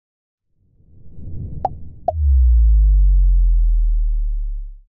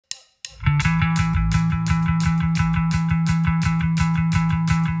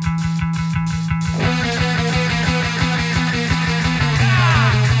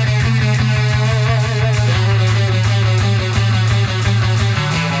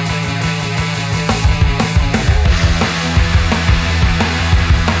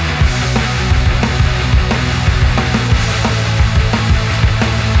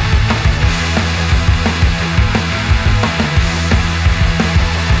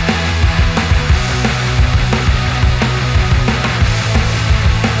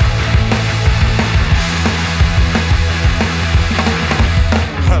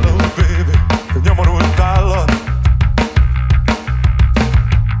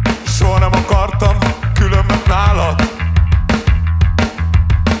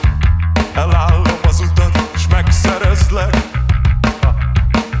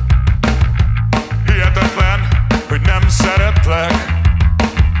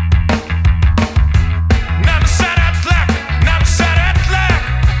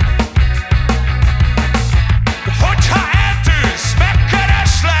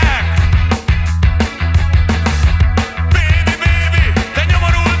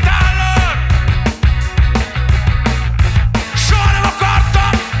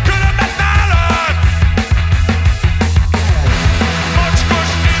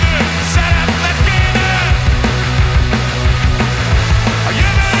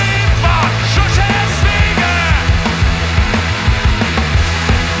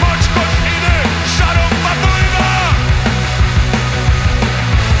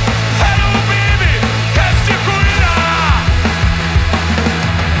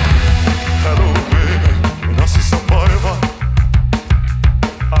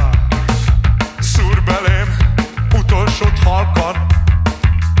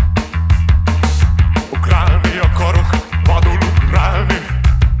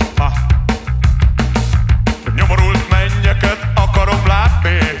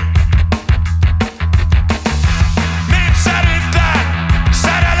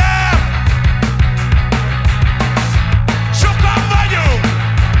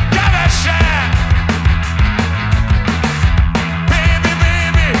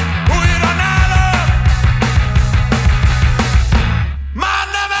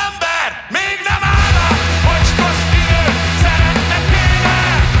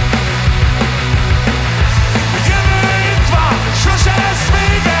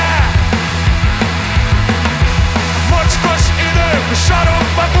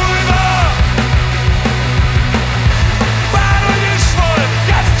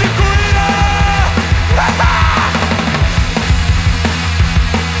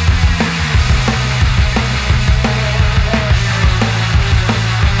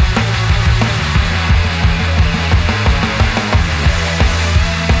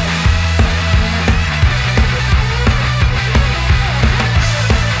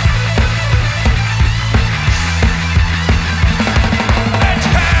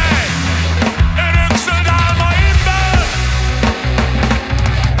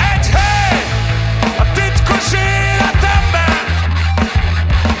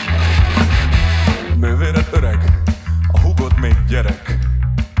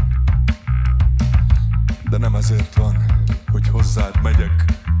de nem ezért van, hogy hozzád megyek.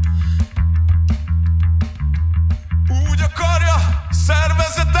 Úgy akarja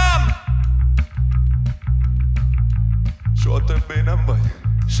szervezetem, soha többé nem vagy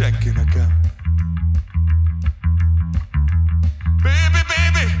senki nekem. Baby,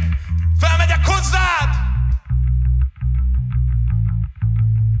 baby, felmegyek hozzád!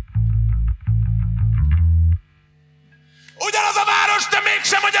 Ugyanaz a város, de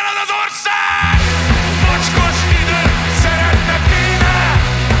mégsem ugyanaz az ország! Mocskos idők, szeretned kéne!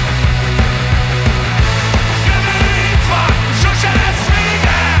 Jövő itt van, sose lesz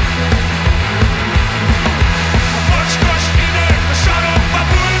vége! Mocskos idők, a sarokba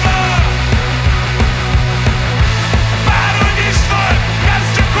bújva! Bárhogy is volt,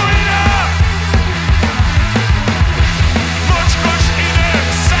 kezdjük újra! Mocskos idők,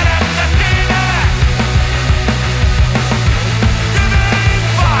 szeretned kéne!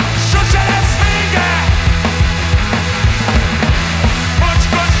 Sose lesz vége!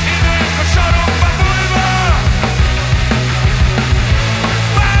 Mocskos idők a sarokba bújva!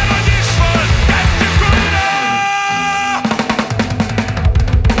 Bárhogy is volt, kezdjük újra!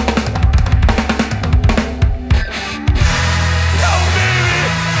 Oh baby!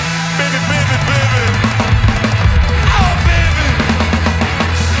 Baby, baby, baby! Oh baby!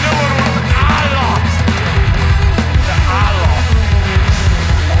 Nyomorult állat! De állat!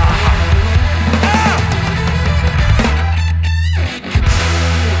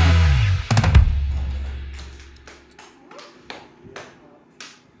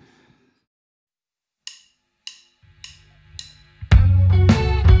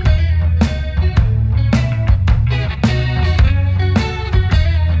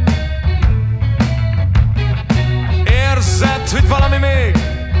 Érzed, hogy valami még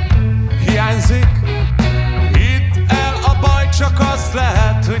hiányzik? Hidd el, a baj csak az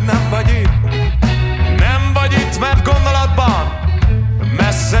lehet, hogy nem vagy itt. Nem vagy itt, mert gondolatban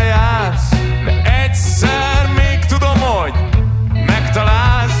messze jársz, de egyszer még tudom, hogy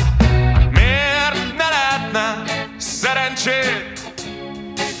megtalálsz. Miért ne lehetne szerencséd?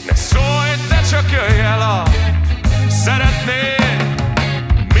 Ne szólj, te csak jöjj el, a szeretnéd.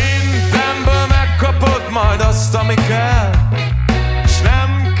 Mindenből megkapod majd azt, ami kell, és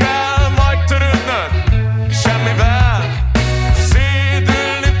nem kell majd törődnöd semmivel.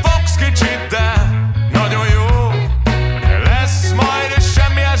 Szédülni fogsz kicsit, de nagyon jó lesz majd, és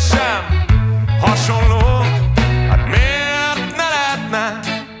semmihez sem hasonló. Hát miért ne lehetne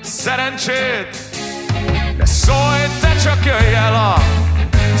szerencséd? De szólj, te csak jöjj el, a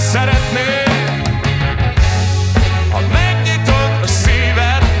szeretnéd. Ha megnyitod a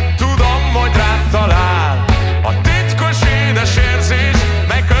szíved, tudom, hogy rád talál. A titkos édes érzés,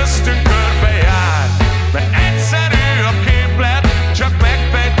 mely köztünk körbejár. Mert egyszerű a képlet, csak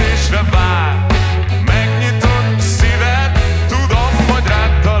megfejtésre vár. Megnyitod a szíved, tudom, hogy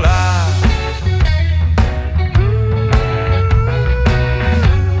rád talál.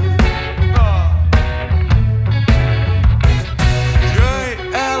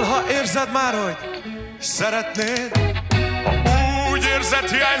 Jöjj el, ha érzed már, hogy szeretnéd. Ha úgy érzed,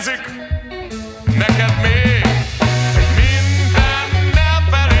 hiányzik neked még egy mindennel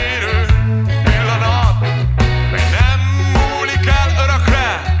felérő pillanat, mely nem múlik el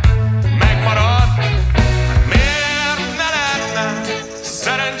örökre, megmarad. Miért ne lehetne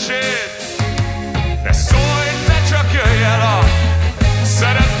szerencséd? De szólj, te csak jöjj el, a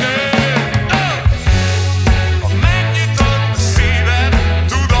szeretnéd. Ha megnyitod a szíved,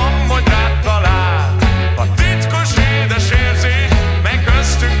 tudom, hogy rád talál. A titkos édes érzés, mely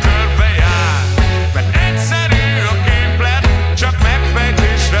köztünk körbejár. Mert egyszer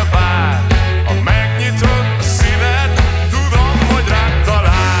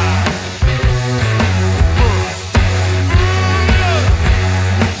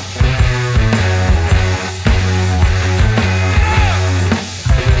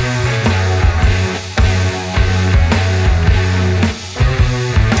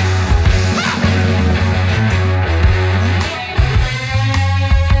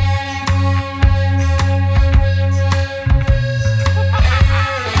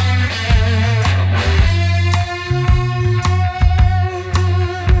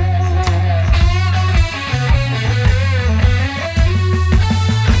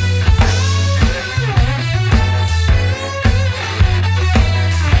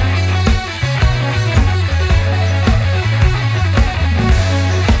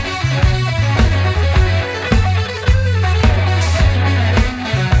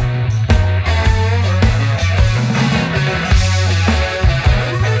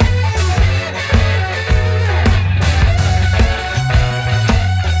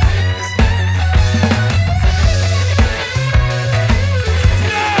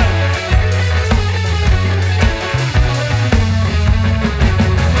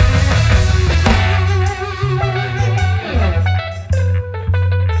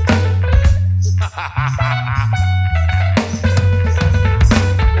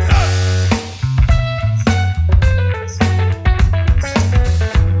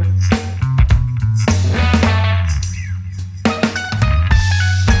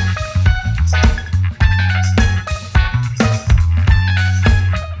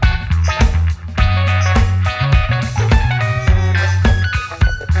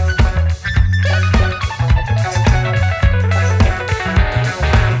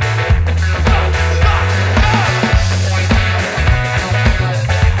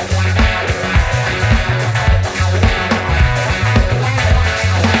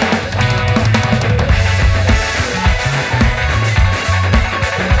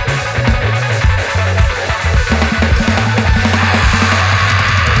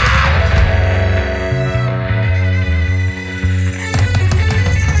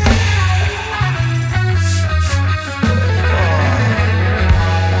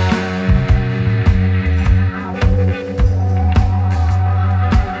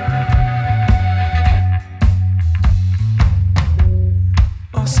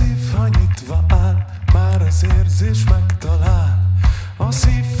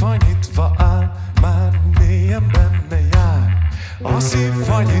fa nyitva áll, már mélyen benne jár. A szív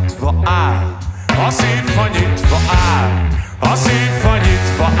fa nyitva áll, a szív fa nyitva áll, a szív fa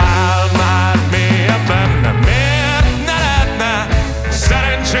nyitva áll, már mélyen benne. Miért ne lehetne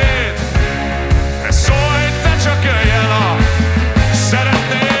szerencsét? Szólj, te csak jöjjel, ha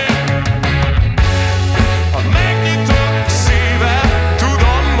szeretnél. Ha megnyitod szíved,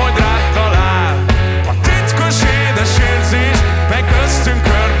 tudom, hogy rád talál. A titkos édes érzés meg köztünk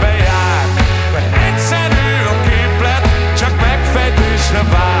körbe jár. Mert egyszerű a képlet, csak megfejtésre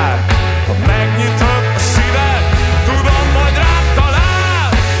vár. Ha megnyitod a szíved, tudom, hogy rád talál.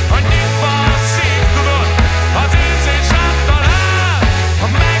 Ha nyitva a szív, tudod, az érzés rád talál. Ha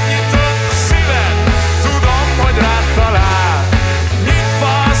megnyitod a szíved, tudom, hogy rád talál.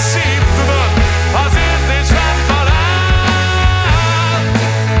 Nyitva a szív, tudod, az érzés rád talál.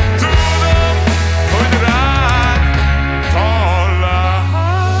 Tudom, hogy rád talál.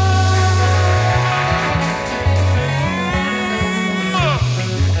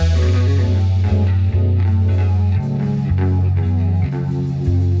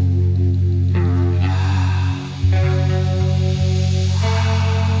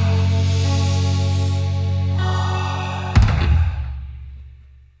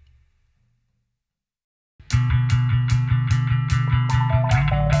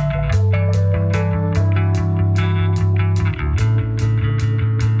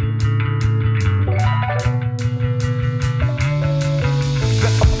 De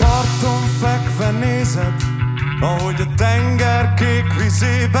a parton fekve nézed, ahogy a tenger kék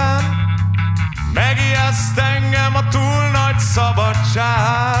vizében megijeszt engem a túl nagy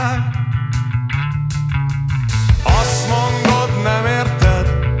szabadság. Azt mondod, nem érted,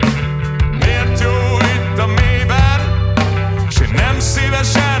 miért jó itt a mélyben, s én nem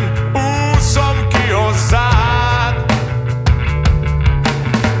szívesen úszom ki hozzád.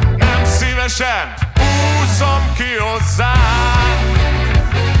 Nem szívesen úszom ki hozzád.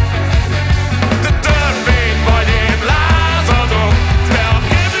 Te törvény vagy, én lázadok, te a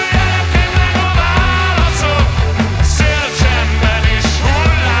kérdőjelek, én meg a válaszok. Szélcsendben is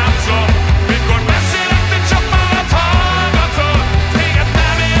hullámzom, mikor beszélek, te csak magad hallgatod. Téged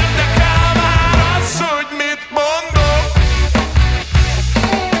nem érdekel már az, hogy mit mondok.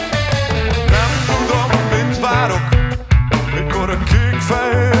 Nem tudom, mit várok, mikor a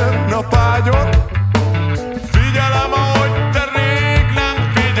kék-fehér napágyon